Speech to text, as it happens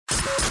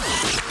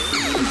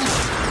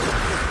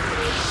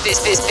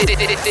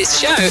This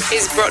show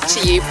is brought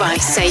to you by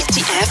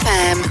Safety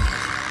FM.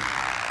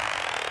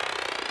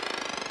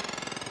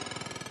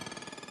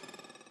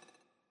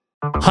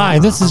 Hi,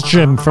 this is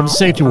Jim from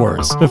Safety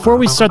Wars. Before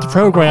we start the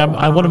program,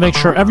 I want to make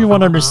sure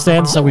everyone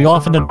understands that we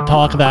often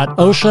talk about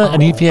OSHA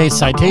and EPA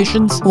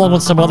citations, along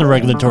with some other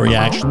regulatory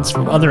actions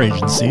from other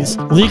agencies,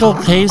 legal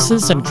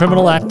cases, and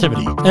criminal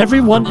activity.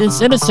 Everyone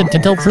is innocent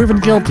until proven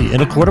guilty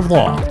in a court of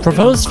law.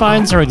 Proposed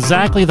fines are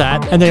exactly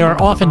that, and they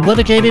are often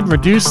litigated,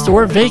 reduced,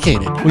 or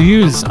vacated. We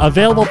use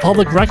available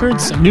public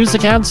records, news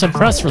accounts, and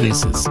press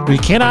releases. We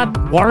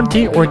cannot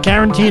warranty or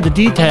guarantee the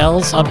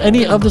details of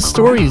any of the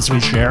stories we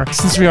share,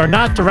 since we are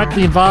not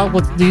directly involved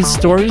with these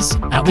stories,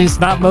 at least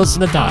not most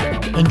of the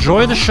time.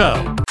 Enjoy the show.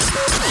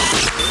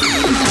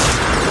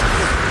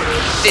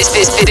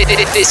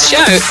 This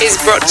show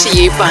is brought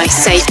to you by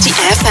Safety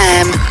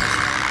FM.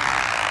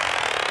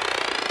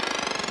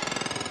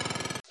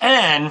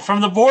 And from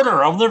the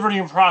border of liberty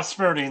and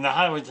prosperity in the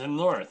highway to the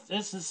north,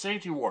 this is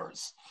Safety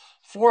Wars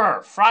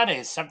for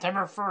Friday,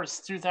 September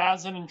 1st,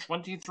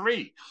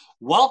 2023.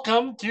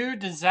 Welcome to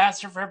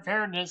Disaster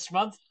Preparedness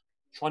Month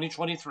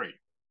 2023.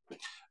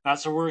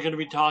 That's what we're going to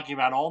be talking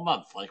about all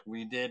month, like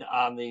we did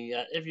on the,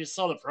 if you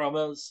saw the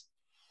promos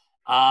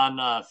on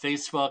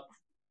Facebook,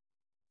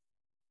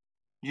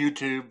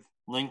 YouTube,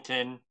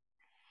 LinkedIn,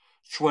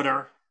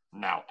 Twitter,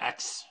 now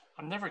X.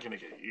 I'm never going to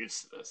get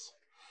used to this.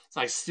 It's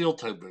like steel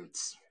toe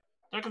boots.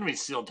 They're going to be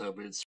steel toe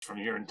boots from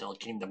here until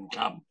Kingdom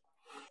Come.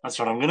 That's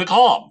what I'm going to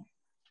call them.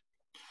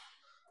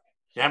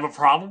 You have a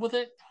problem with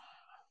it?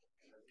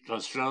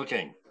 Just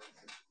joking.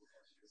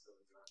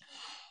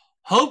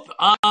 Hope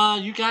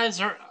you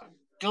guys are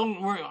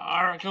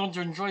going to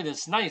enjoy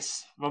this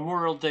nice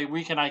Memorial Day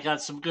weekend. I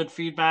got some good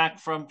feedback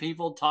from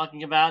people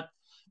talking about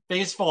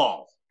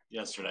baseball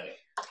yesterday.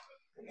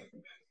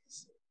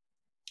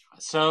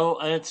 So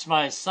it's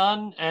my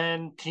son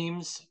and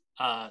team's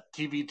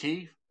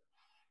TBT,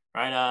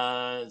 right?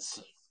 I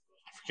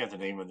forget the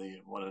name of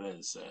what it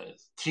is.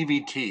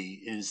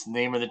 TBT is the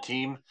name of the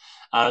team.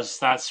 That's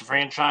the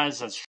franchise.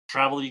 That's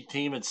Travel League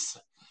team. It's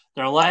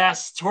their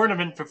last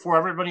tournament before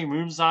everybody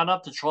moves on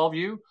up to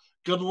 12U.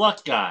 Good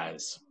luck,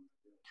 guys,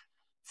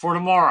 for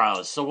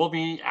tomorrow. So we'll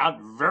be out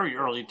very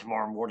early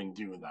tomorrow morning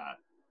doing that.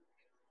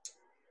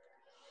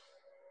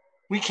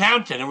 We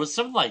counted. It was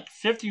something like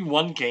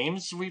 51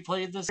 games we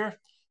played this year,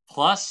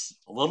 plus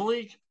Little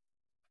League.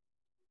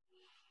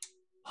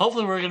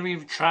 Hopefully we're going to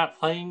be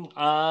playing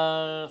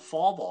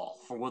fall ball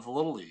with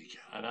Little League.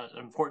 And it's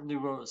important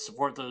to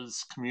support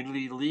those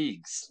community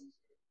leagues.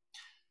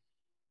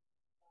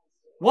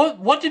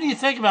 What did you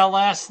think about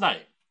last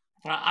night?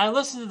 I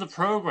listened to the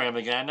program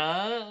again.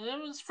 It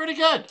was pretty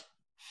good.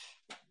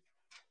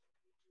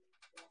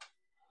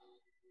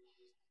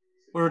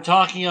 We were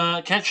talking,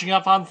 catching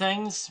up on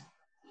things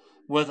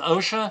with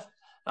OSHA.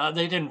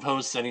 They didn't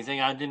post anything.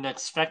 I didn't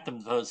expect them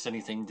to post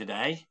anything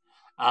today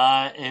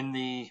in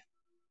the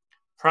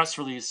press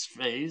release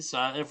phase,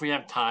 if we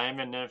have time,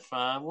 and if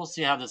we'll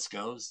see how this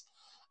goes.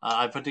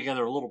 I put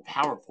together a little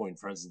PowerPoint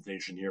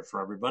presentation here for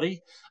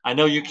everybody. I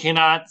know you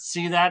cannot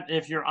see that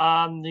if you're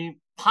on the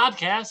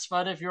podcast,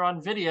 but if you're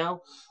on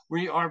video,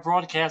 we are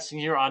broadcasting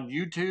here on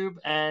YouTube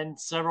and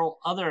several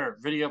other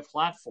video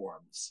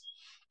platforms.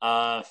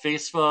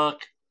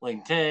 Facebook,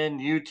 LinkedIn,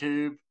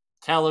 YouTube,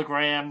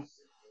 Telegram,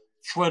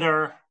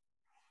 Twitter.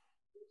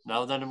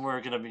 Now then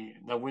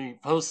we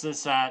post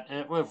this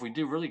at, well, if we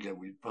do really good,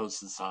 we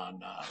post this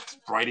on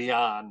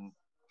Brighteon,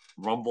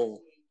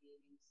 Rumble,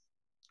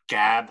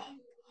 Gab.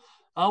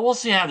 We'll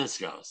see how this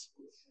goes.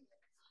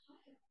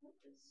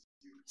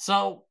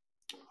 So,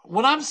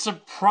 what I'm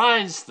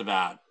surprised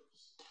about,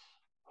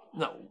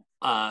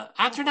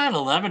 after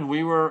 9/11,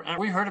 we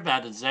heard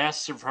about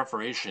disaster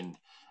preparation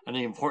and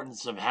the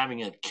importance of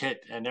having a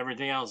kit and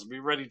everything else. Be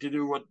ready to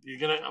do what you're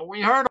gonna.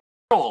 We heard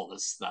all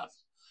this stuff.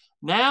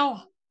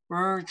 Now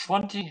we're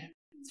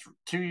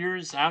 22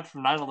 years out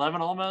from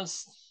 9/11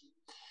 almost,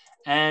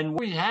 and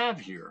what we have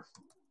here.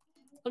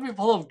 Let me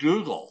pull up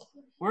Google.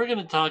 We're going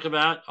to talk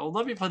about.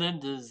 Let me put in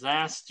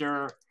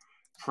disaster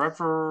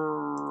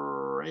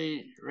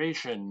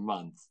preparation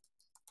month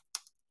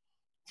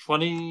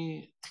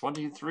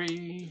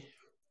 2023.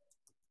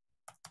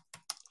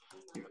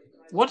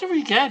 What do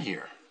we get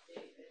here?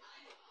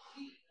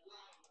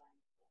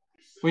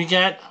 We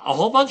get a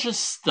whole bunch of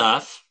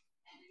stuff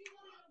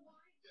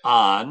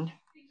on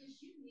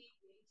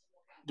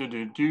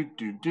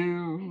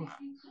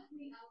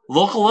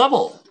local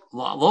level,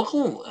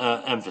 local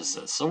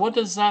emphasis. So what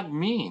does that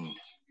mean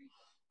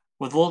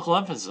with local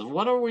emphasis?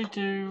 What are we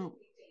to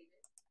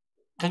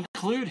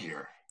conclude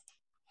here?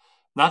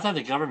 Not that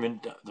the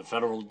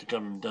federal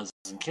government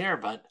doesn't care,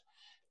 but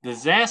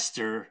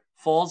disaster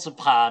falls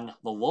upon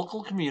the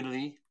local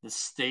community, the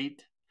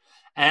state,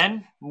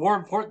 and more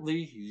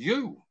importantly,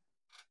 you.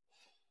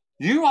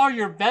 You are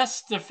your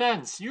best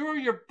defense. You are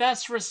your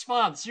best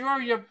response. You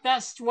are your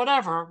best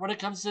whatever when it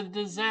comes to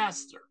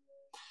disaster.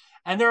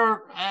 And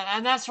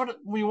that's what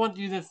we want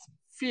you to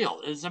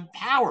feel, is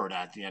empowered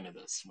at the end of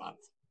this month.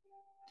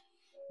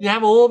 You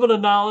have a little bit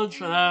of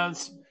knowledge,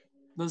 as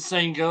the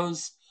saying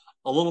goes,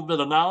 a little bit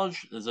of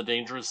knowledge is a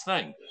dangerous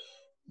thing.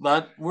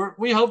 But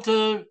we hope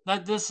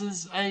that this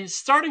is a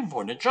starting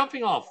point, a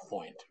jumping off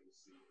point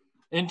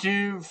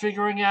into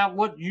figuring out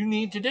what you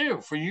need to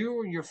do for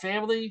you, your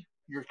family,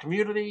 your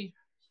community,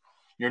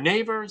 your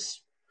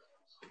neighbors,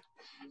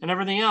 and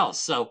everything else.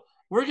 So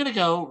we're going to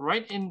go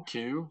right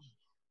into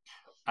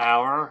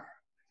our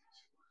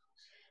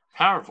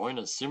PowerPoint,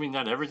 assuming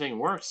that everything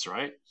works,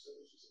 right?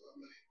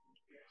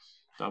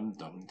 Dum,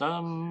 dum,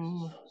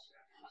 dum.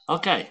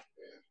 Okay.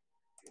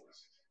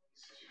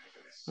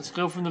 Let's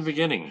go from the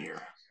beginning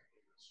here.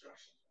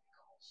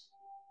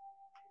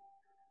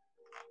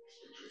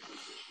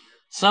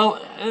 So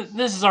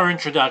this is our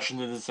introduction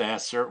to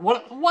disaster.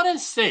 What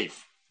is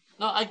safe?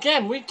 Now,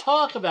 again, we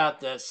talk about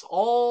this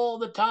all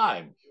the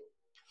time.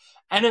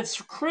 And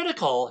it's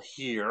critical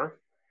here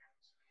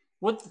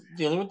with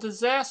dealing with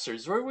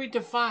disasters, where we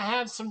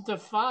have some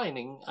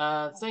defining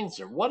things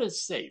here. What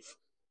is safe?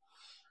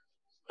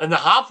 In the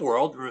HOP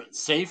world,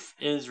 safe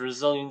is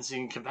resiliency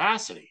and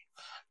capacity,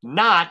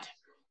 not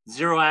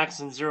zero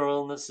accidents, zero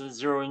illnesses,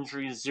 zero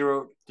injuries,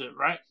 zero,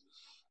 right?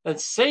 And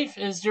safe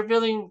is you're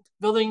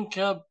building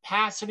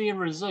capacity and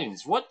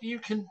resilience. What you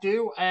can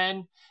do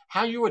and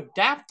how you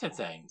adapt to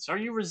things. Are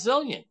you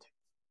resilient?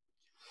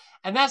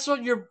 And that's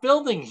what you're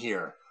building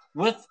here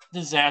with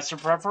disaster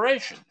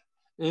preparation.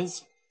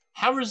 Is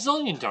how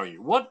resilient are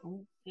you? What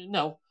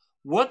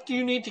do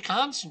you need to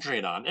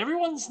concentrate on?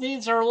 Everyone's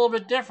needs are a little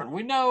bit different.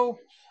 We know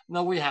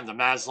we have the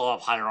Maslow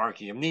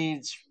hierarchy of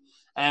needs,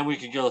 and we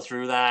could go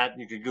through that.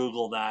 You could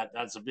Google that.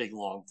 That's a big,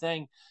 long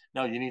thing.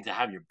 No, you need to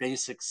have your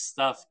basic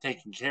stuff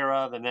taken care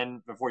of, and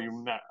then before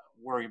you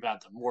worry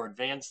about the more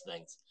advanced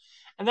things.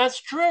 And that's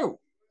true.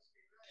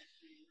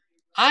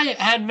 I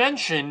had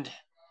mentioned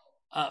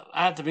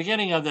at the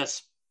beginning of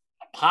this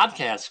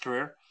podcast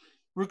career,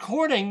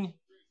 recording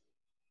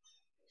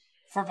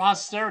for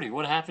posterity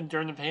what happened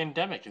during the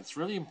pandemic. It's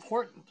really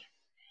important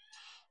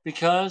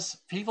because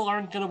people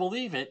aren't going to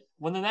believe it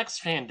when the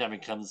next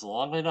pandemic comes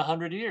along in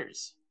 100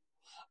 years.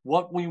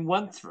 What we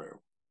went through,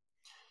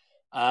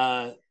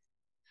 and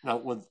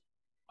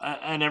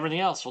everything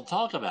else. We'll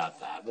talk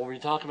about that when we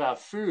talk about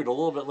food a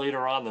little bit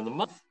later on in the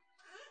month.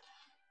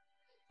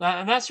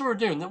 And that's what we're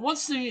doing.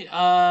 What's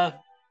the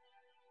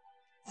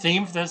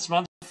theme for this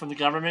month from the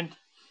government?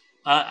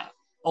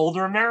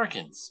 Older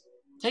Americans.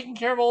 Taking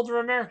care of older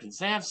Americans.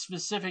 They have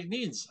specific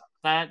needs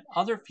that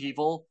other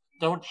people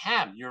don't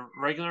have. Your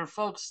regular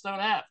folks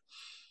don't have.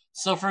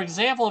 So, for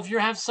example, if you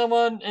have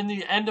someone in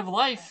the end of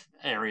life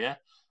area,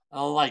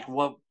 like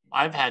what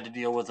I've had to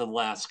deal with in the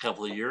last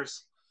couple of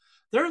years,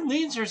 their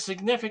needs are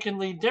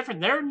significantly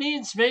different. Their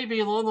needs may be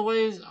along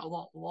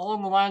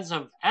the lines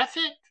of F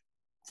it,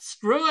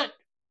 screw it,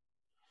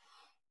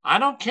 I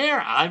don't care,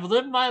 I've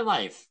lived my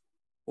life.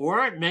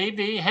 Or it may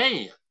be,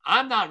 hey,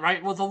 I'm not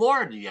right with the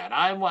Lord yet.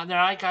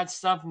 I got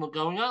stuff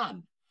going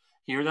on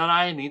here that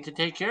I need to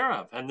take care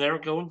of. And they're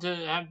going to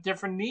have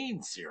different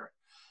needs here,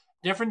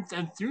 different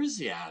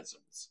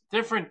enthusiasms,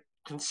 different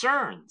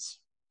concerns,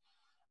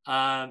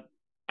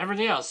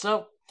 everything else.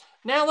 So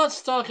now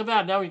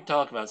we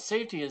talk about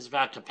safety is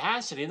about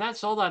capacity. And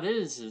that's all that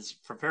is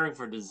preparing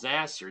for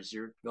disasters.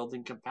 You're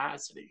building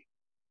capacity.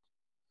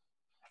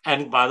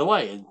 And by the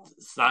way,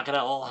 it's not going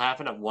to all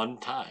happen at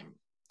one time.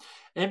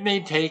 It may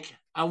take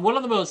one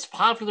of the most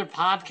popular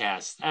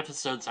podcast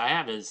episodes I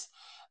have is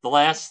the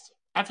last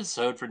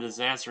episode for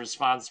Disaster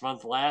Response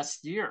Month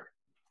last year.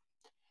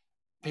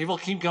 People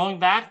keep going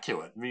back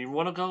to it. I mean, you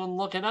want to go and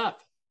look it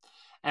up.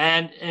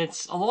 And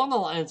it's along the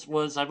lines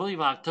was, I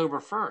believe, October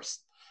 1st.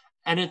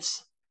 And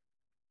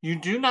you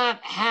do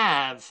not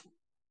have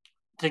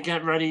to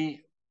get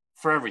ready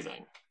for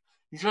everything.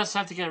 You just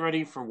have to get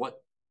ready for what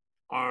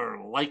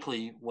are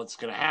likely what's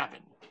going to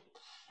happen.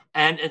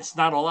 And it's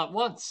not all at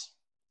once.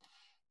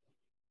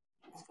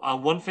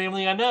 One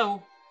family I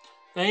know,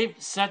 they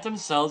set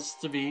themselves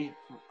to be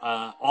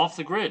off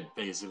the grid,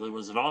 basically. It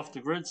was an off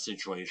the grid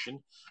situation.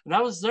 And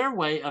that was their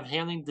way of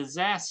handling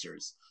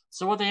disasters.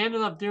 So what they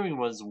ended up doing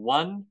was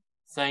one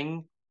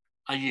thing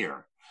a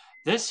year.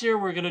 This year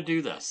we're going to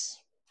do this.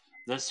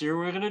 This year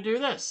we're going to do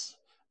this.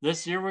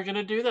 This year we're going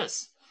to do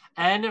this.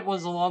 And it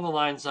was along the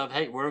lines of,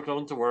 hey, we're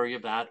going to worry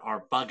about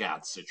our bug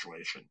out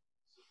situation.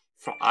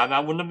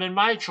 That wouldn't have been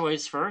my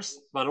choice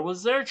first, but it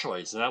was their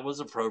choice, and that was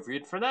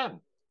appropriate for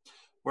them.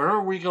 Where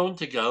are we going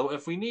to go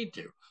if we need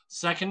to?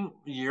 Second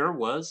year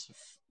was,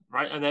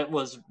 right, and that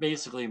was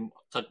basically,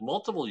 took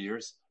multiple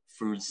years,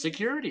 food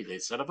security. They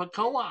set up a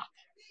co-op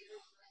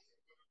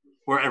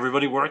where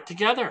everybody worked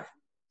together.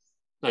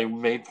 They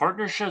made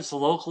partnerships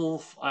with local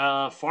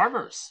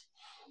farmers,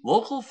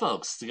 local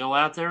folks to go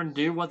out there and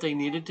do what they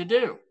needed to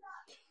do.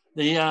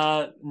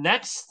 The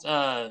next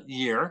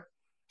year,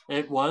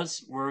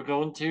 we're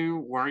going to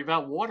worry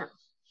about water.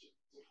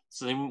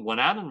 So they went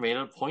out and made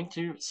it a point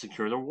to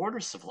secure their water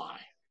supply,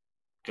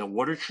 get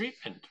water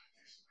treatment.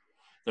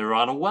 They're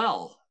on a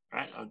well,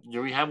 right?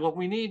 Do we have what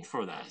we need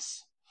for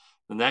this?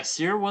 The next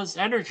year was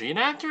energy. And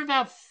after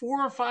about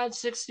 4 or 5,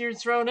 6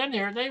 years thrown in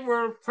here, they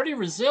were pretty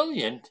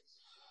resilient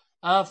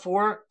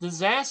for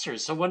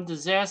disasters. So when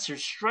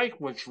disasters strike,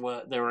 which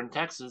they were in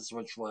Texas,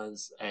 which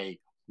was a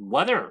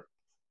weather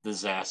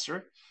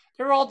disaster,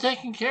 they're all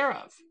taken care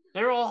of.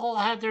 They all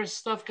had their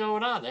stuff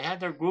going on. They had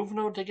their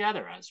guvno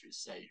together, as we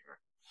say here.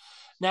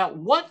 Now,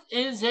 what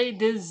is a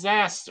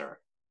disaster?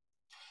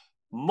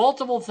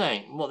 Multiple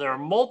things. Well, there are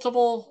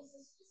multiple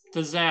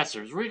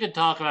disasters. We could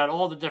talk about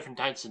all the different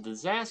types of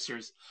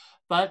disasters,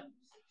 but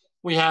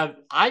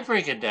I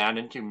break it down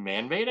into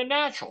man-made and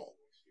natural.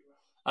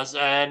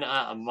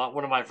 And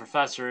one of my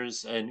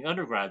professors in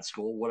undergrad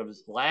school would have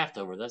laughed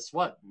over this.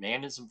 What?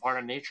 Man isn't part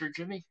of nature,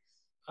 Jimmy?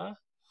 Huh?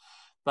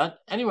 But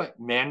anyway,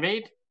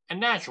 man-made and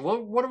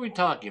natural. What are we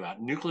talking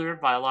about? Nuclear,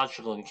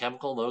 biological, and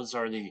chemical. Those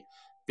are the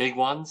big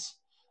ones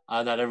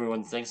that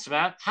everyone thinks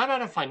about. How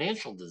about a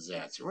financial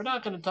disaster? We're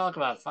not going to talk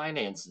about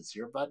finances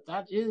here, but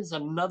that is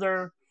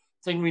another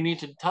thing we need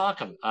to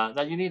talk about,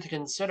 that you need to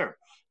consider.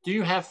 Do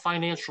you have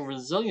financial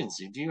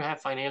resiliency? Do you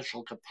have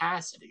financial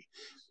capacity?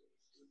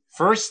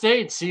 First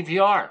aid,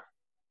 CPR,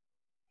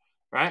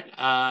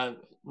 right?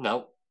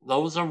 No,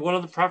 those are one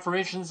of the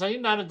preparations.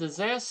 Not a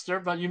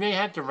disaster, but you may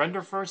have to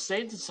render first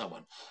aid to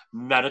someone.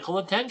 Medical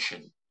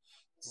attention,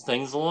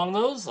 things along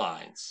those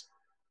lines.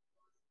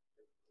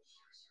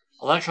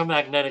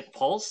 Electromagnetic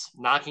pulse,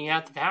 knocking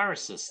out the power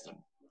system.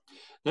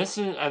 This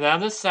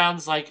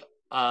sounds like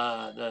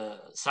the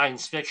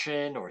science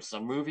fiction or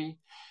some movie.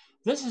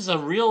 This is a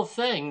real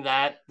thing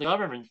that the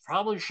government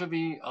probably should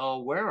be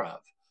aware of.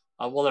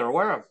 They're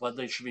aware of, but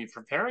they should be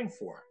preparing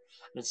for.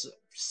 It's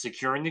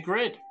securing the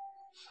grid.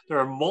 There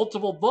are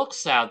multiple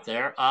books out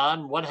there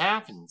on what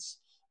happens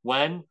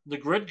when the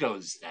grid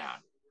goes down.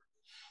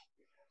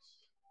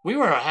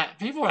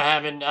 People were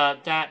having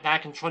that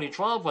back in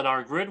 2012 when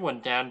our grid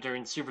went down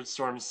during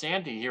Superstorm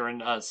Sandy here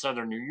in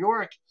southern New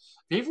York.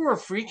 People were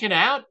freaking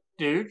out,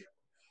 dude.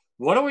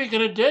 What are we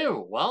gonna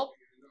do? Well,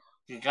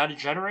 you got a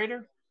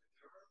generator?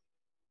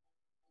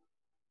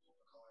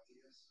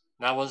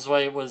 That was the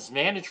way it was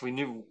managed. We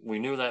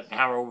knew that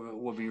power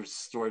would be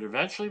restored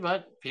eventually,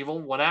 but people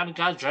went out and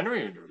got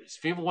generators.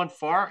 People went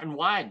far and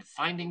wide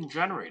finding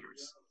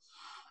generators.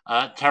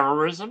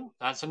 Terrorism,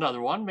 that's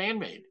another one,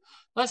 man-made.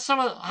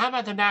 How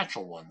about the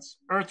natural ones?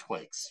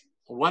 Earthquakes,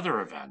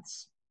 weather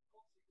events,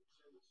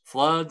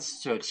 floods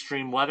to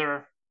extreme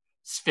weather,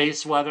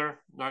 space weather,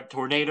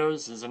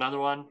 tornadoes is another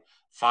one.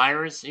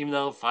 Fires, even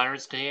though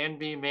fires can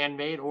be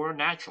man-made or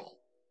natural.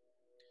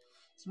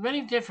 There's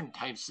many different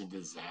types of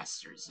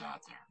disasters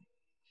out there.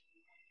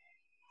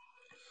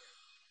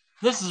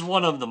 This is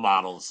one of the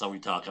models that we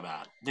talk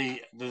about.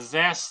 The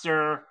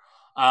disaster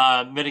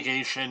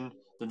mitigation,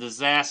 the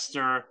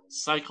disaster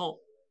cycle,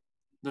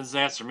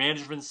 disaster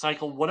management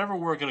cycle, whatever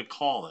we're going to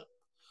call it.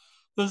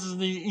 This is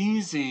the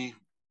easy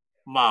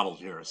model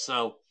here.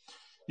 So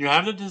you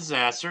have the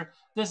disaster.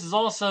 This is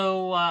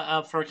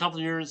also, for a couple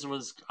of years, it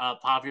was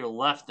popular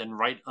left and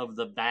right of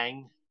the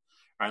bang.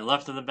 Right,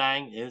 left of the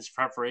bang is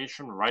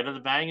preparation. Right of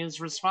the bang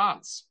is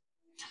response.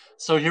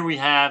 So here we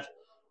have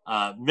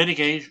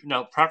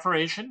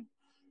preparation.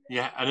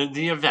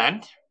 The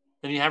event.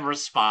 Then you have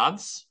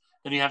response.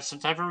 Then you have some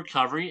type of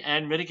recovery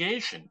and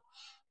mitigation.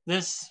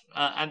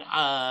 Again,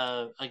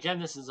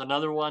 this is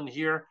another one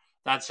here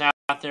that's out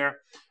there.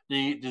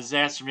 The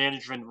disaster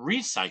management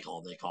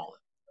recycle, they call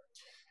it.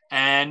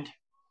 And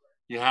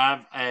you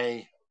have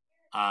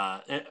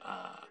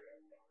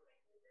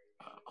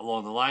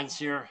along the lines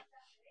here,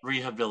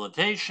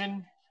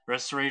 rehabilitation,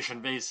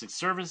 restoration basic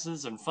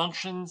services and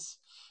functions,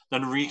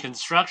 then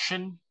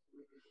reconstruction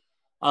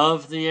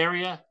of the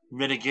area,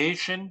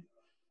 mitigation,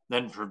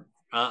 then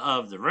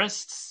of the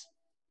risks,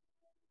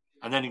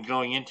 and then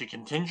going into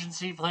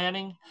contingency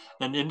planning,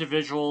 then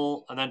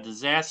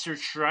disaster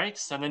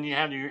strikes, and then you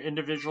have your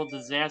individual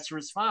disaster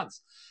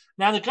response.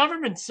 Now the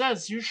government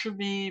says you should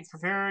be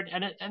prepared,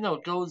 and it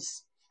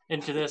goes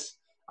into this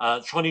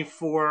up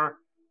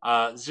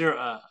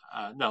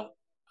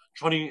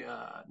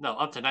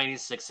to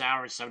 96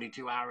 hours,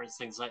 72 hours,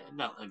 things like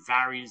that. It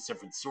varies,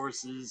 different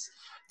sources,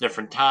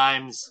 different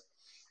times.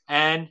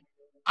 And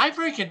I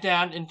break it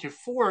down into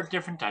 4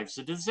 different types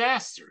of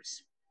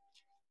disasters.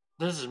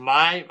 This is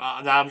now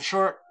I'm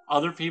sure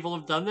other people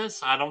have done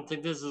this. I don't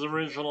think this is an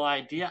original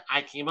idea.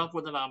 I came up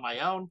with it on my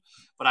own,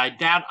 but I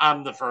doubt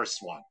I'm the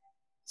first one.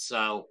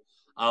 So,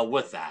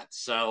 with that.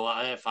 So,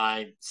 if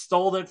I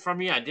stole it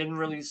from you, I didn't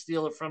really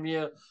steal it from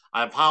you.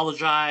 I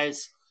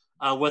apologize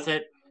with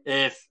it.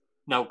 If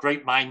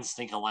great minds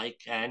think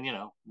alike, and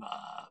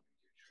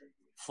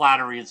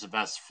flattery is the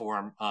best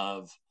form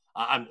of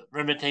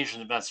imitation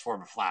is the best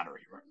form of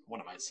flattery.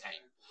 What am I saying?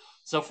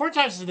 So 4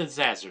 types of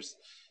disasters.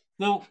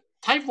 Now,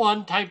 type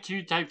 1, type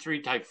 2, type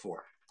 3, type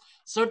 4.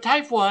 So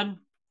type 1,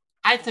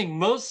 I think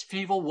most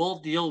people will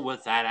deal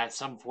with that at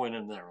some point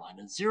in their life,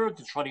 in 0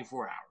 to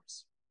 24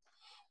 hours.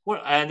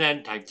 And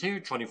then type 2,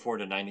 24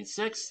 to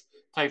 96.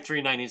 Type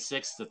 3,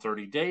 96 to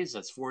 30 days.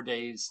 That's 4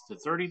 days to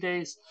 30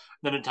 days.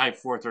 Then in type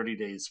 4, 30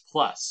 days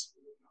plus.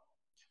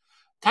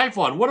 Type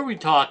 1, what are we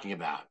talking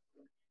about?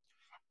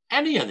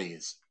 Any of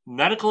these.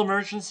 Medical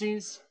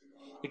emergencies.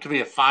 It could be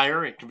a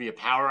fire. It could be a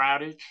power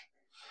outage.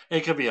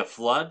 It could be a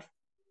flood.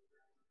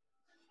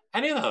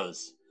 Any of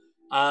those.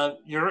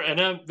 You're in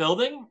a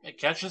building, it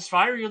catches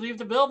fire, you leave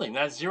the building.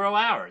 That's 0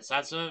 hours.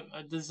 That's a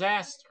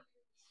disaster.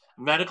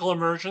 Medical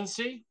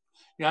emergency,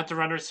 you have to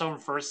render someone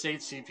first aid,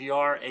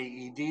 CPR,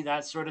 AED,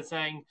 that sort of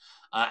thing.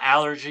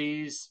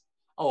 Allergies.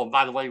 Oh, and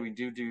by the way, we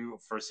do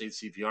first aid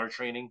CPR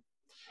training.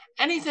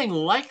 Anything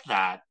like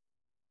that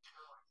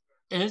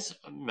is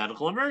a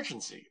medical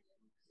emergency.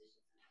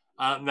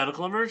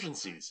 Medical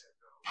emergencies.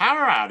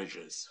 Power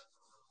outages.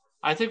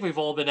 I think we've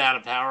all been out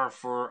of power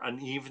for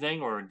an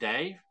evening or a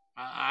day.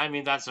 I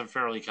mean, that's a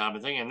fairly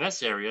common thing in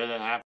this area.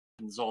 That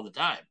happens all the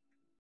time.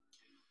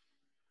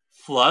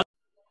 Flood,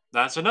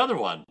 that's another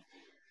one.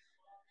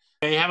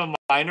 You may have a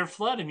minor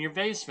flood in your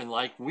basement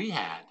like we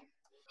had.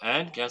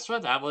 And guess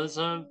what? That was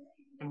an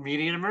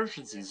immediate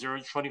emergency, 0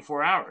 to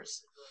 24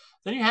 hours.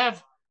 Then you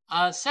have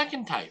a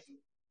second type.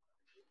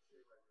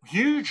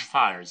 Huge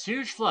fires,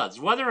 huge floods,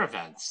 weather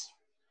events,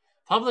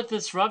 public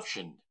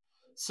disruption,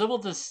 civil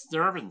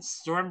disturbance,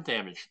 storm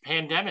damage,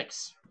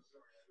 pandemics.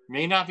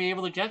 May not be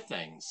able to get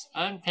things.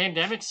 And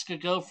pandemics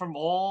could go from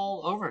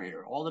all over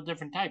here, all the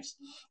different types.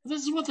 But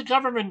this is what the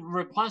government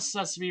requests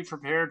us to be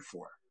prepared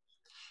for.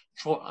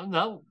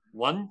 No,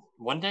 one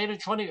day to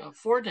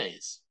 24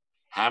 days.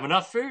 Have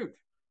enough food.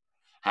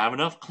 Have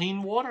enough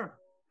clean water.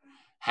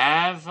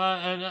 Have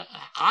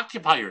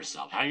occupy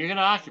yourself. How are you going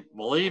to occupy?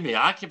 Believe me,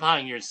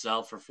 occupying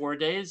yourself for 4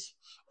 days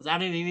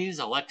without any of these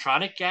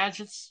electronic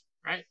gadgets,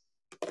 right?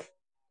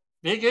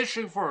 Big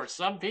issue for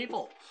some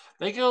people.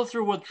 They go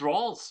through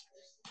withdrawals.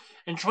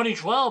 In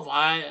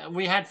 2012,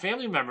 we had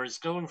family members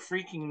going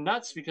freaking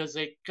nuts because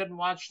they couldn't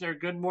watch their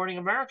Good Morning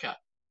America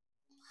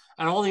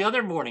and all the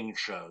other morning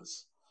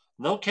shows.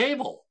 No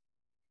cable.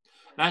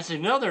 And I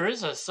said, no, there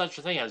is such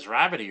a thing as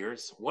rabbit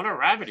ears. What are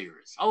rabbit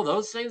ears? Oh,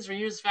 those things were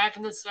used back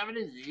in the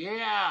 70s?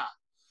 Yeah.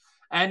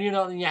 And,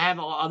 you have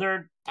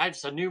other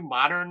types of new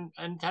modern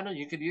antenna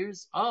you could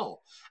use. Oh,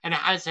 and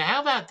I said,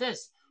 how about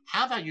this?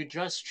 How about you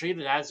just treat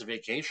it as a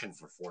vacation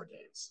for 4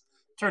 days?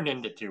 Turned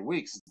into 2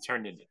 weeks. It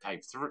turned into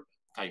type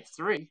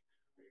 3.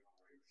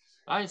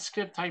 I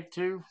skipped type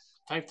 2,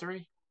 type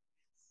 3.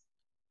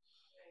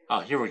 Oh,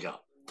 here we go.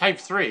 Type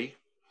 3,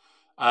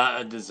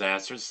 a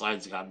disaster.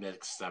 Slides got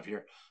mixed up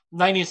here.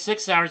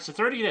 96 hours to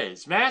 30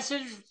 days.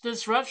 Massive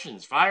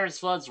disruptions, fires,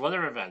 floods,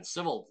 weather events,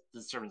 civil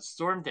disturbance,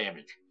 storm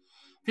damage.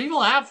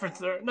 People have for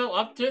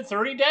up to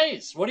 30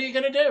 days. What are you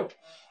going to do?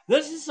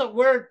 This is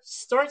where it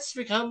starts to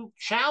become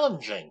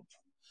challenging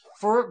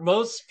for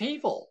most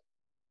people.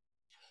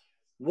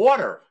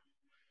 Water.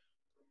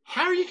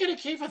 How are you going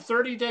to keep a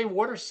 30-day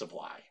water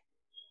supply?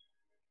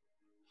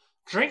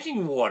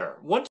 Drinking water,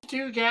 1 to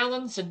 2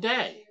 gallons a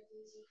day.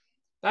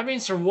 That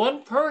means for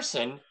one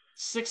person,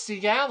 60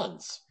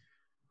 gallons.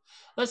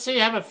 Let's say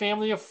you have a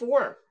family of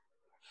 4,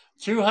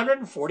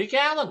 240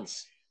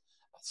 gallons.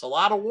 That's a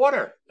lot of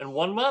water in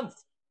 1 month.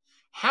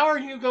 How are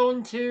you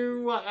going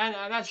to, and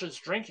that's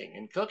just drinking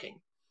and cooking.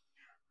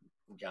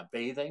 You got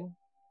bathing,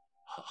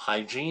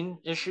 hygiene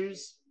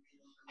issues.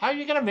 How are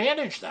you going to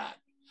manage that?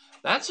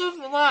 That's a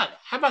lot.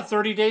 How about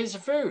 30 days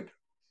of food?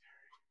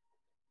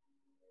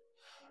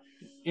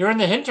 You're in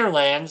the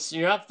hinterlands.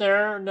 You're up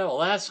there. No,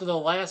 Alaska, the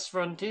last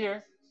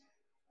frontier.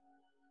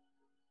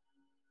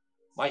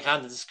 Like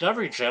on the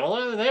Discovery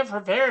Channel, they're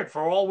prepared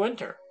for all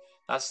winter.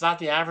 That's not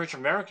the average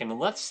American. And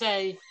let's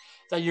say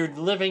that you're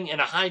living in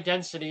a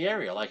high-density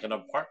area, like an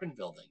apartment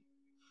building.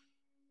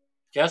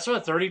 Guess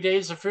what? 30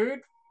 days of food?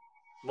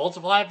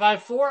 Multiply it by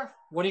 4.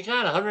 What do you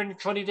got?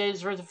 120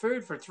 days worth of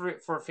food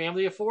for a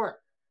family of 4.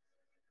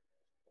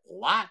 A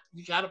lot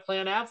you got to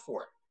plan out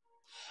for.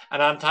 And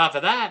on top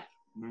of that,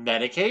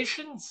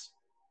 medications.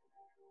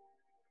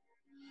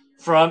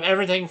 From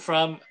everything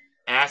from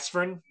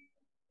aspirin,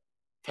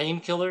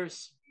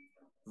 painkillers,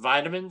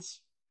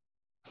 vitamins.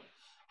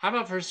 How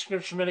about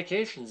prescription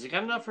medications? You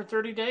got enough for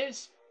 30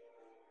 days?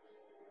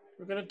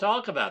 We're going to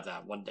talk about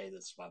that one day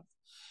this month.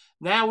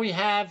 Now we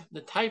have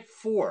the type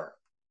 4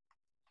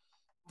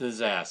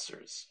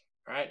 disasters,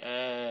 right?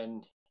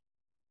 And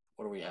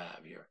what do we have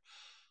here?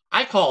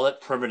 I call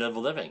it primitive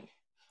living,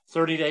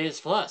 30 days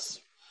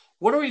plus.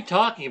 What are we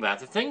talking about?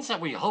 The things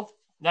that we hope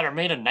that are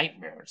made of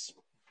nightmares.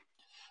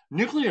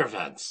 Nuclear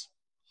events.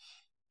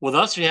 With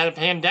us, we had a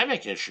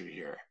pandemic issue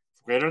here,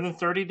 greater than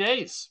 30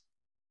 days.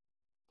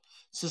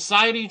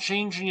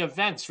 Society-changing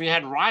events. We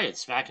had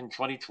riots back in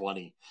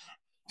 2020.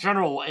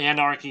 General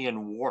anarchy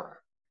and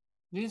war.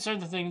 These are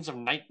the things of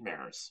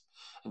nightmares.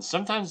 And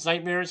sometimes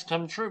nightmares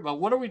come true. But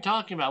what are we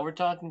talking about? We're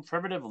talking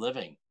primitive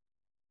living.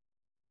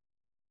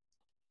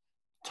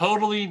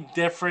 Totally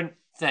different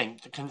thing.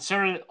 To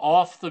consider it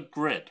off the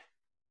grid.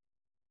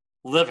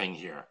 Living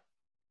here.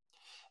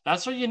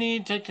 That's what you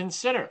need to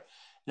consider.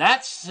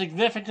 That's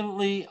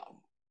significantly,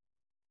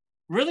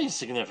 really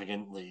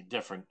significantly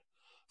different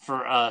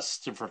for us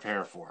to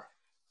prepare for.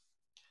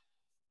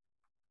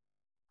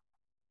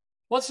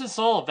 What's this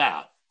all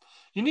about?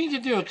 You need to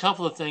do a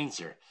couple of things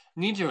here.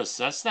 You need to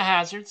assess the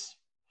hazards,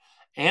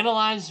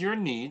 analyze your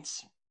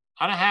needs,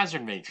 on a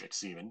hazard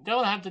matrix even.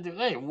 Don't have to do,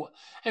 hey,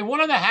 what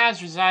are the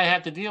hazards I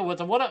have to deal with,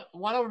 and what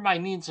are my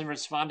needs in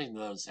responding to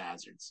those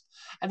hazards?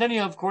 And then,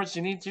 of course,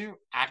 you need to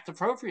act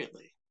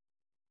appropriately.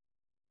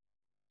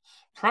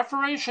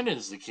 Preparation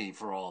is the key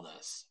for all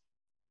this.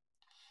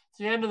 It's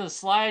the end of the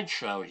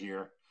slideshow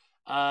here.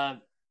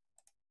 Where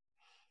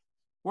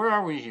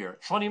are we here?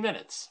 20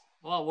 minutes.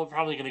 Well, we're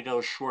probably going to go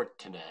short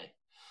today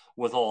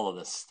with all of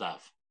this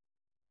stuff.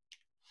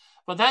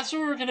 But that's what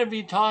we're going to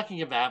be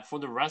talking about for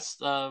the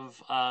rest of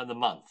the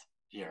month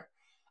here.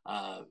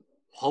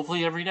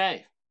 Hopefully every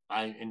day.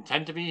 I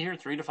intend to be here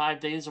 3 to 5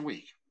 days a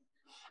week.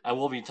 And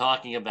we'll be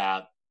talking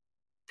about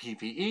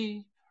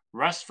PPE,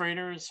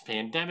 respirators,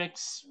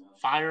 pandemics,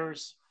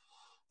 fires.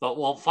 But,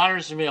 well,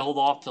 fires we may hold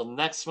off till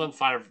next month,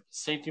 Fire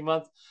Safety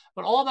Month.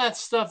 But all that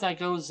stuff that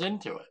goes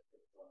into it.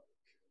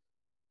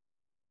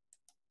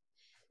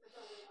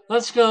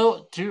 Let's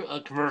go to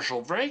a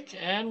commercial break,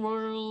 and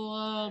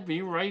we'll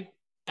be right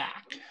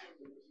back.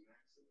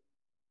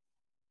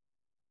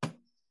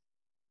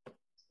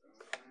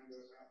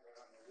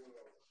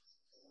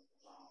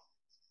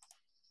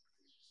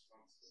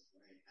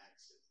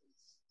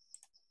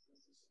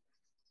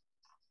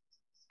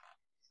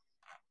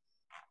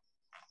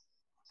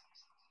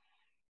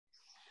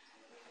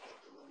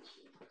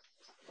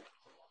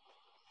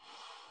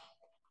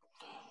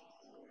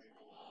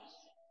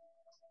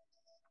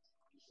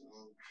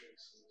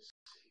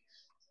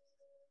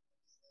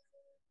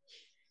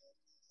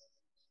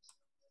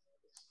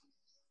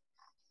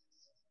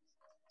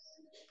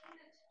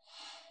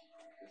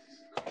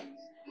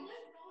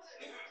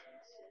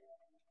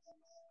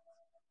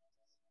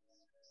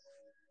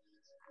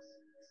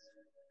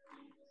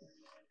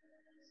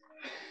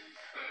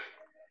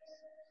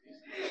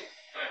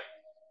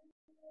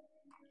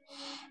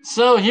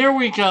 So here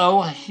we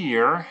go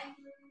here.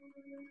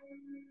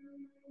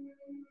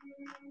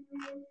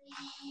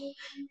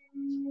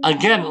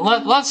 Again,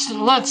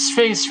 let's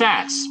face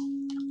facts.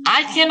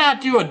 I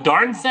cannot do a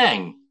darn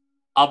thing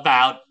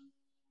about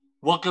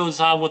what goes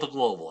on with the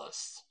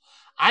globalists.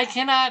 I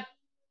cannot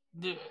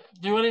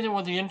do anything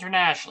with the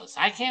internationalists.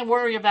 I can't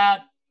worry about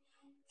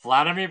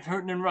Vladimir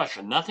Putin in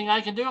Russia. Nothing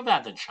I can do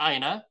about the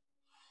China.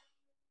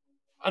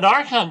 In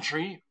our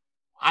country,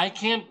 I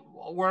can't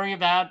worry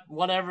about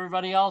what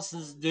everybody else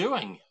is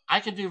doing.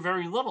 I can do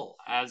very little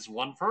as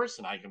one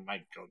person. I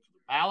might go to the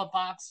ballot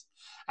box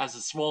as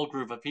a small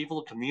group of people,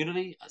 a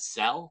community, a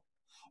cell.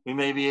 We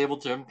may be able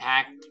to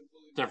impact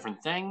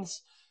different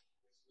things.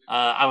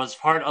 I was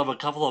part of a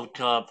couple of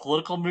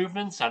political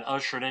movements that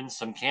ushered in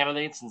some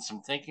candidates and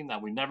some thinking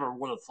that we never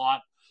would have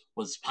thought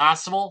was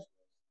possible.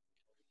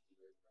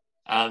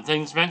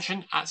 Things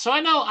mentioned. So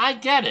I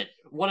get it,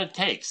 what it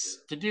takes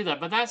to do that,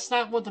 but that's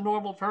not what the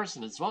normal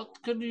person is. What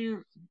can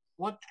you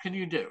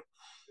do?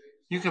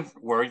 You can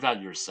worry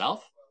about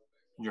yourself,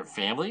 your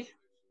family,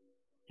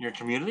 your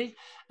community.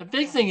 The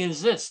big thing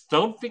is this: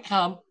 don't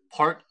become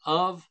part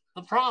of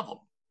the problem.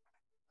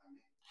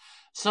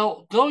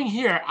 So going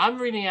here, I'm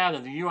reading out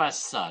of the U.S.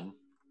 Sun.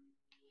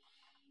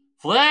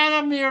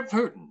 Vladimir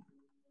Putin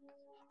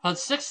put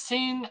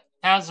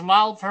 16,000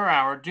 mile per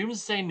hour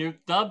doomsday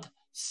nuke dubbed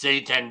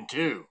Satan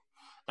II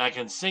that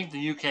can sink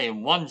the UK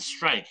in one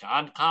strike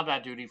on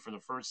combat duty for the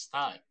first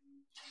time.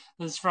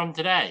 This is from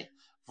today.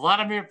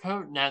 Vladimir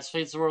Putin has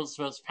faced the world's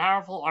most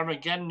powerful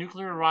Armageddon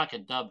nuclear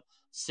rocket dubbed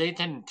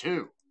Satan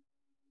II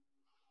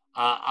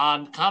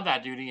on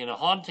combat duty in a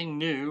haunting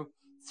new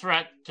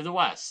threat to the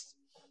West.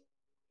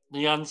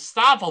 The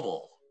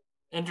unstoppable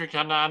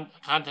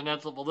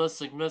intercontinental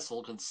ballistic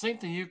missile can sink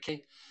the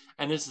UK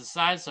and is the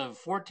size of a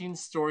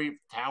 14-story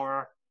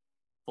tower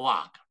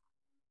block.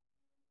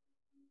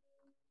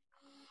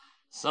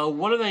 So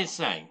what are they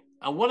saying?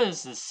 What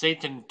is this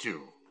Satan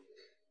II?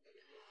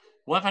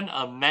 Weapon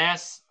of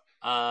mass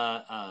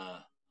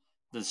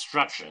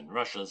destruction.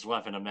 Russia's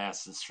weapon of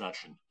mass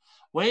destruction.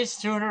 Weighs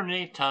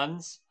 208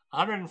 tons,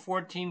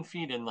 114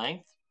 feet in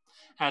length,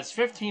 has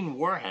 15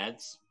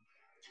 warheads,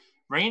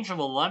 range of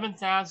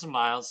 11,000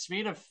 miles,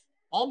 speed of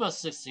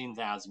almost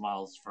 16,000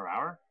 miles per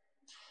hour.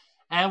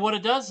 And what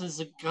it does is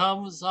it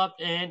comes up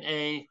in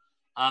a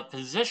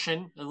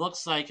position, it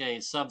looks like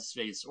a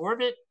subspace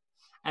orbit,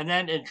 and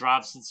then it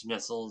drops its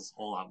missiles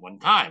all at one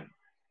time.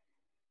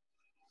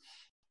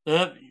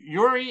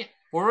 Yuri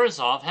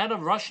Borisov, head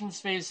of Russian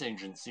Space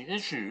Agency,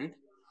 issued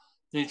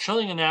the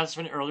chilling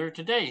announcement earlier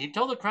today. He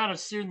told a crowd of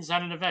students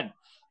at an event,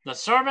 the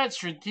Sarmat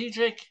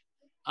strategic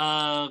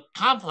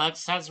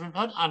complex has been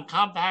put on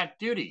combat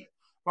duty.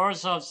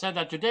 Borisov said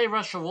that today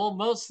Russia will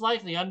most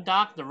likely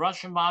undock the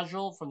Russian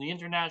module from the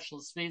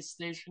International Space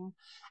Station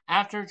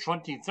after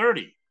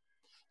 2030.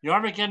 The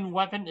Armageddon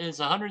weapon is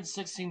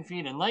 116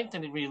 feet in length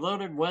and it will be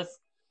loaded with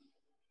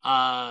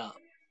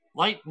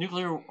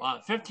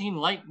 15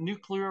 light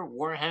nuclear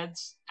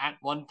warheads at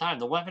one time.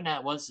 The weapon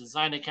was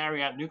designed to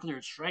carry out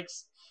nuclear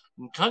strikes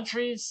in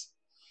countries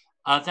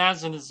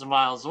thousands of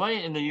miles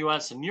away in the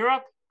US and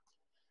Europe,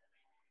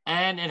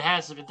 and it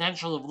has the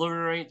potential to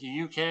obliterate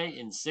the UK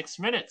in 6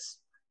 minutes.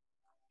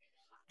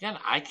 Again,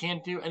 I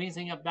can't do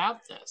anything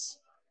about this.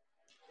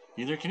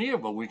 Neither can you,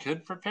 but we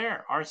could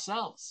prepare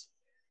ourselves.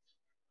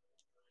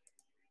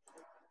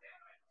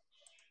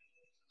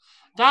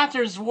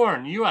 Doctors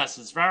warn U.S.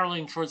 is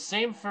barreling towards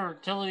same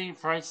fertility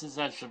prices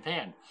as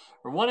Japan,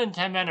 where 1 in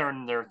 10 men are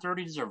in their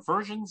 30s or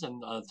virgins,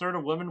 and a third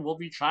of women will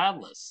be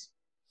childless.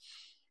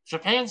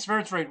 Japan's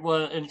birth rate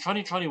in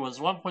 2020 was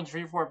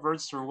 1.34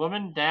 births per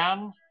woman,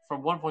 down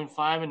from 1.5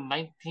 in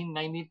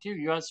 1992.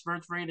 U.S.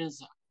 birth rate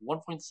is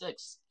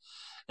 1.6.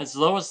 Its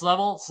lowest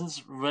level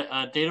since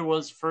data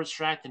was first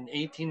tracked in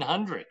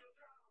 1800.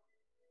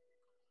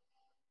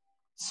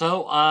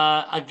 So,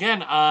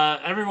 again,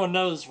 everyone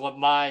knows what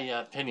my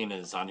opinion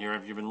is on here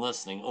if you've been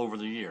listening over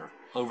the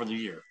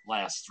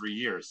last 3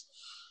 years.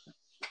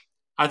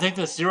 I think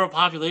the zero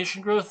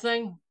population growth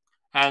thing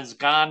has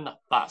gone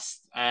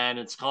bust, and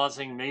it's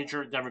causing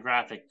major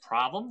demographic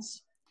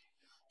problems.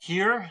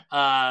 Here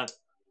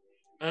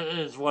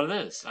is what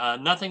it is.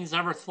 Nothing's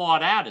ever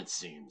thought out, it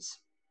seems.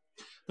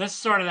 This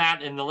started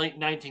out in the late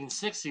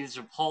 1960s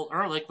with Paul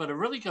Ehrlich, but it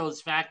really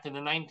goes back to the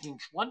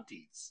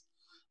 1920s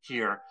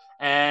here.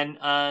 And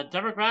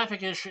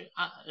demographic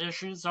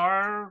issues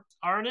are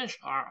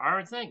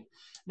a thing.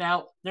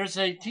 Now, there's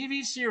a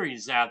TV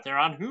series out there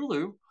on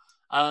Hulu.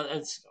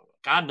 It's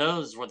God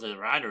knows what the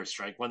writers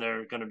strike when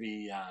they're going to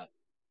be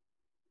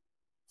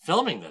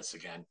filming this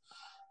again.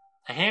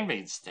 A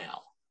Handmaid's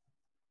Tale,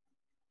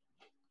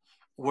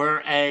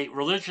 where a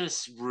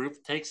religious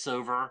group takes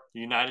over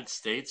the United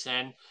States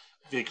and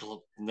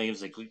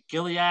names like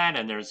Gilead,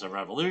 and there's a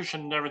revolution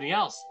and everything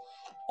else,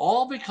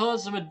 all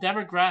because of a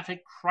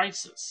demographic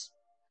crisis.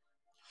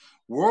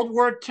 World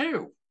War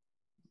II,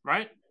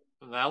 right?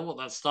 Now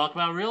let's talk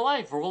about real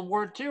life. World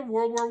War II,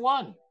 World War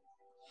I.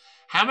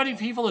 How many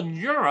people in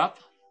Europe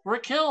were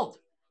killed?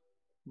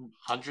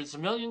 Hundreds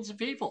of millions of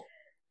people.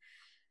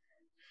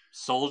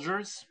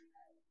 Soldiers,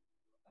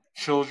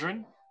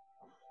 children,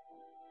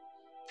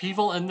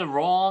 people in the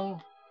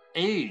wrong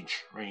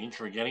age range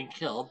were getting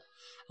killed.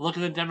 Look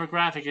at the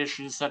demographic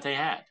issues that they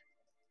had.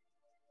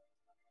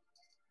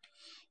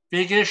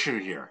 Big issue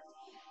here.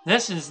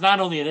 This is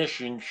not only an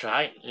issue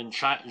in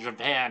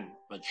Japan,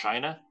 but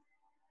China,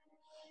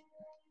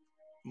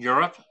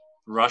 Europe,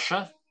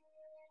 Russia.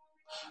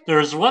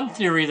 There is one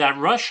theory that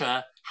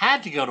Russia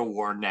had to go to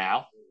war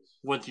now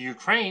with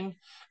Ukraine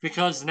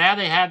because now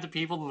they had the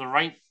people in the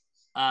right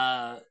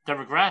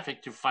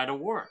demographic to fight a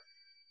war.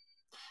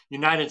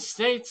 United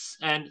States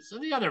and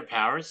the other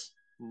powers,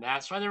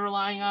 that's why they're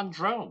relying on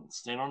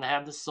drones. They don't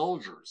have the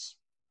soldiers.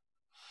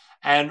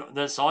 And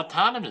this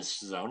autonomous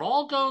zone,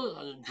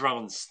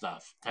 drone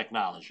stuff,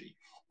 technology,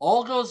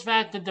 all goes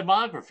back to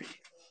demography.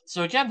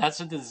 So again,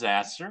 that's a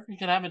disaster. You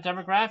can have a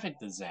demographic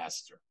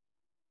disaster.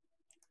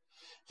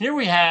 Here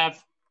we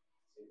have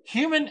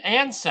human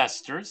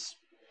ancestors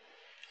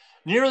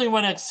nearly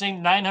went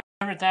extinct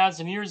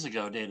 900,000 years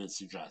ago, data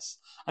suggests.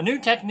 A new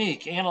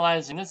technique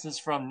analyzing, this is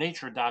from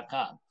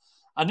nature.com.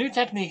 A new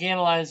technique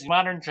analyzing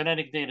modern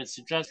genetic data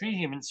suggests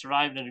pre-humans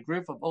survived in a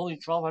group of only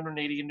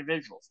 1,280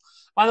 individuals.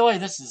 By the way,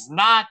 this is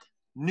not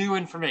new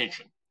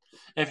information.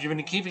 If you've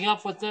been keeping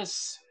up with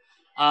this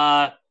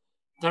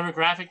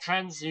demographic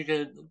trends, you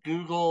could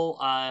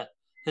Google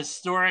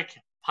historic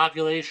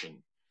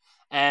population.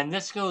 And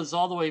this goes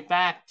all the way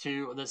back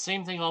to the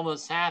same thing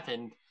almost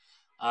happened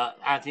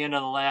at the end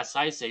of the last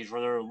ice age,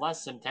 where there were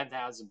less than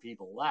 10,000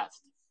 people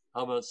left.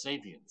 Homo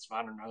sapiens,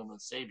 modern Homo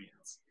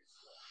sapiens.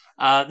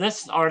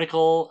 This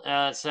article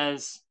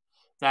says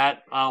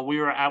that we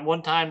were at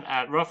one time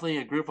at roughly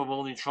a group of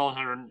only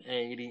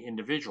 1,280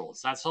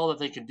 individuals. That's all that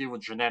they could do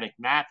with genetic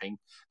mapping.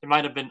 There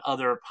might have been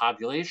other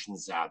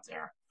populations out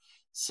there.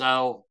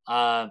 So,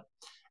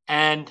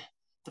 and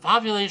the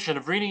population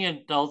of breeding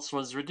adults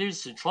was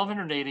reduced to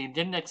 1,280 and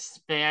didn't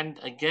expand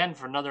again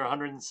for another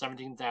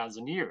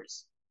 117,000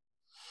 years.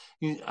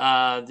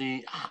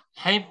 The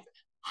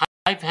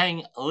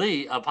Haipeng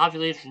Li, a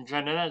population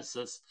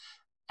geneticist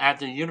at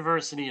the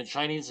University of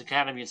Chinese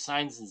Academy of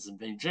Sciences in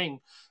Beijing,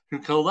 who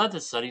co-led the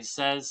study,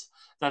 says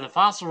that the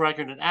fossil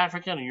record in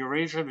Africa and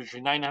Eurasia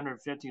between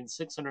 950 and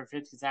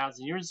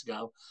 650,000 years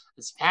ago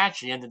is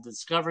patchy, and the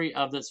discovery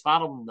of this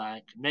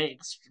bottleneck may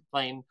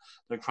explain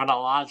the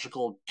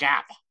chronological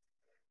gap.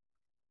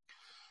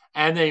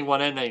 And they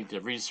went in, they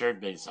did research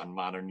based on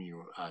modern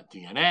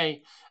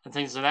DNA and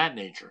things of that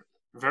nature.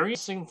 Very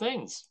interesting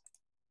things.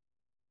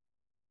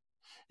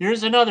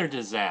 Here's another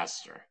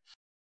disaster.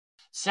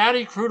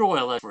 Saudi crude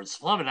oil exports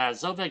plummet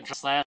as OPEC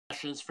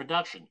slashes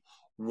production.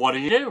 What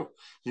do?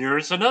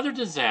 Here's another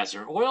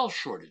disaster. Oil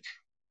shortage.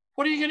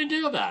 What are you going to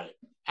do about it?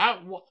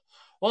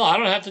 Well, I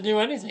don't have to do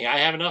anything. I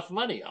have enough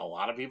money. A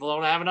lot of people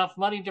don't have enough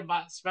money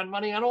to spend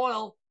money on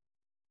oil.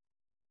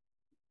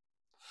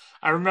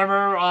 I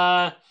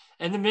remember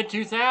in the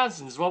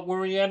mid-2000s what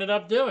we ended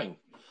up doing.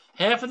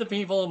 Half of the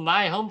people in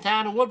my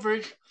hometown of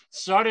Woodbridge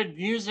started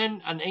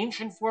using an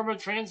ancient form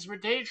of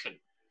transportation.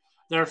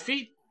 Their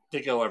feet to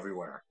go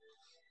everywhere.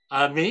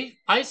 Me,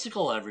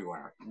 bicycle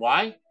everywhere.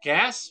 Why?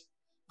 Gas?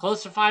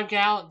 Close to $5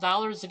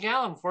 a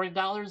gallon,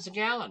 $40 a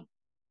gallon.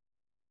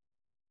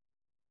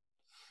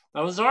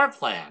 That was our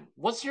plan.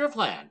 What's your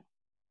plan?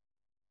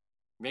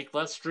 make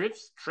less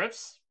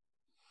trips,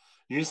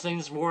 use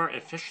things more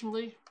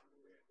efficiently.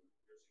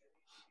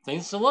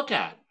 Things to look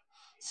at.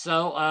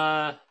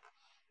 So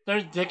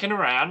they're dicking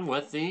around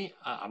with the.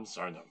 I'm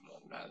sorry,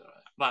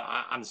 but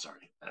I'm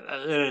sorry.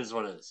 It is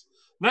what it is.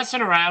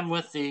 Messing around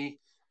with the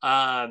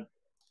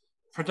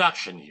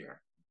production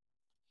here,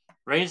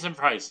 raising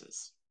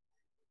prices.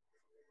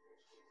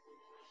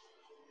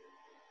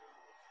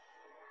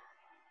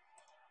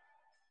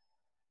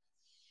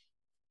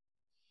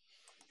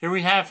 Here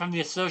we have from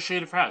the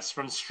Associated Press,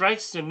 from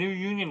strikes to new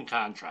union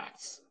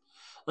contracts.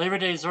 Labor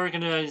Day's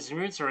organizing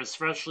roots are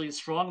especially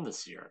strong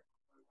this year.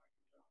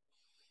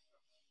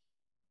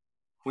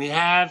 We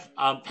have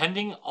a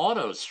pending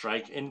auto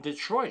strike in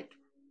Detroit.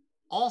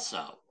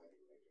 Also,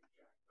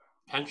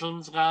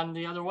 pendulum's gone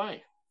the other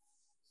way.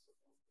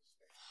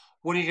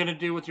 What are you going to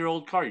do with your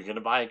old car? You're going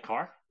to buy a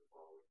car?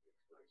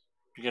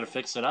 You're going to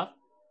fix it up?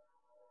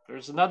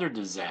 There's another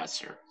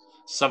disaster.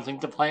 Something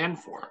to plan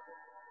for.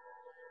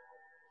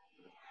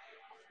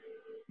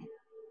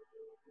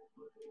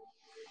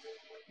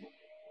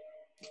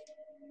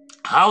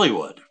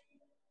 Hollywood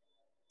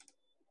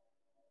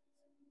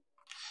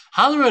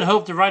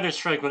hoped the writer's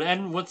strike would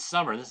end with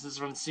summer. This is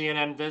from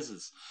CNN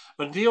Business.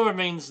 But the deal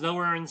remains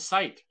nowhere in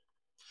sight.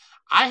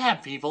 I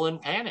have people in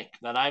panic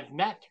that I've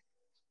met.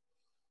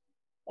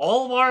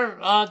 All of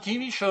our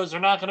TV shows are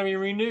not going to be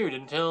renewed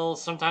until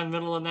sometime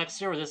middle of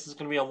next year. This is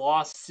going to be a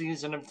lost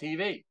season of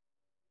TV.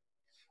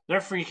 They're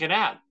freaking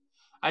out.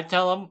 I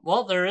tell them,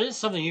 well, there is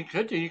something you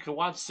could do. You could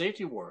watch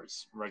Safety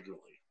Wars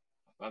regularly.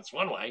 That's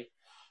one way.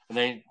 And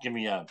they give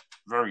me a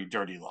very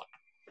dirty look.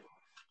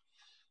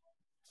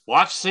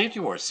 Watch Safety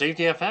Wars,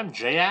 Safety FM,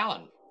 Jay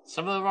Allen,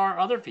 some of our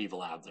other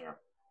people out there.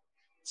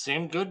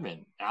 Sam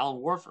Goodman, Alan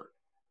Warford,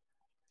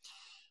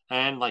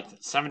 and like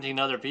 17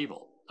 other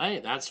people. Hey,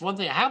 that's one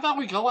thing. How about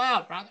we go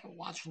out rather than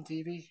watching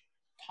TV?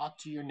 Talk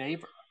to your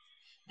neighbor.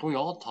 Can we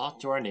all talk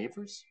to our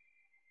neighbors?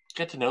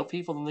 Get to know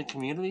people in the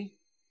community?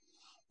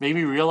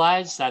 Maybe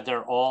realize that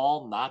they're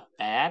all not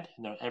bad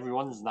and that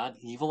everyone's not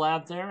evil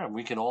out there and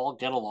we can all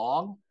get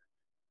along?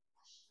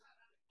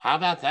 How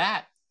about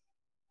that?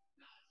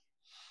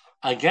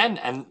 Again,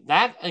 and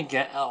that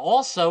again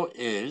also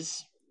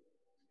is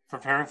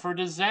preparing for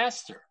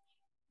disaster.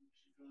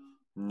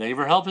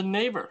 Neighbor helping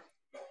neighbor.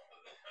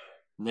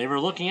 Neighbor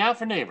looking out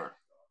for neighbor.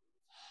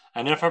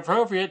 And if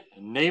appropriate,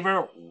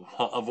 neighbor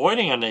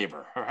avoiding a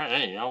neighbor. Right?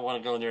 Hey, you don't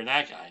want to go near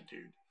that guy,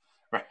 dude.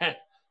 Right?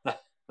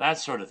 That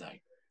sort of thing.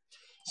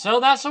 So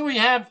that's what we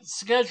have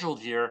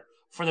scheduled here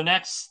for the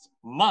next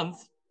month.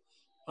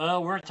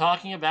 We're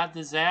talking about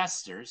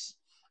disasters.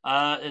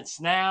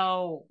 It's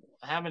now,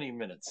 how many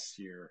minutes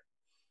here?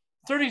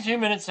 32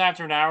 minutes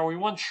after an hour. We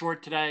went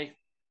short today.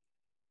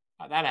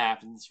 That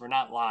happens. We're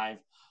not live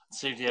on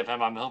Safety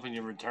FM. I'm hoping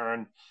to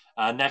return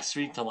next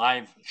week to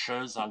live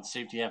shows on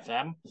Safety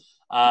FM.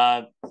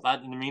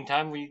 But in the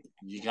meantime,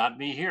 you got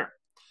me here.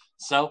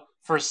 So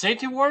for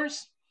Safety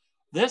Wars,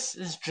 this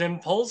is Jim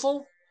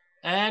Posel,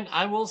 and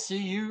I will see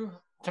you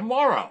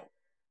tomorrow.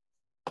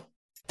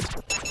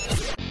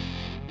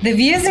 The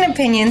views and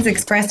opinions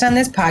expressed on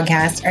this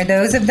podcast are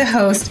those of the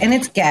host and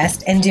its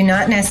guest and do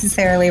not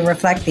necessarily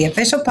reflect the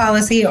official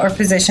policy or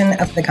position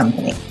of the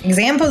company.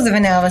 Examples of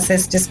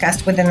analysis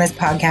discussed within this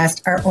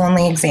podcast are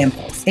only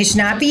examples. They should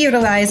not be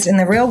utilized in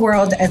the real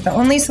world as the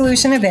only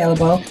solution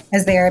available,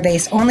 as they are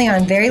based only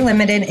on very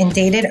limited and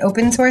dated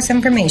open source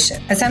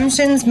information.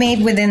 Assumptions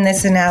made within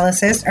this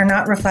analysis are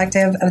not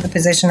reflective of the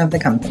position of the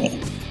company.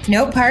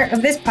 No part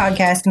of this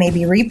podcast may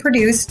be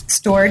reproduced,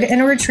 stored in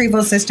a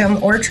retrieval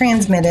system, or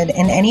transmitted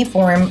in any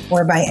form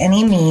or by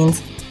any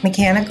means,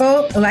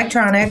 mechanical,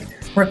 electronic,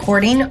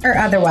 recording, or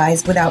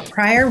otherwise, without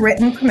prior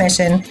written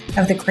permission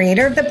of the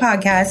creator of the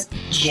podcast,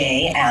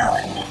 Jay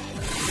Allen.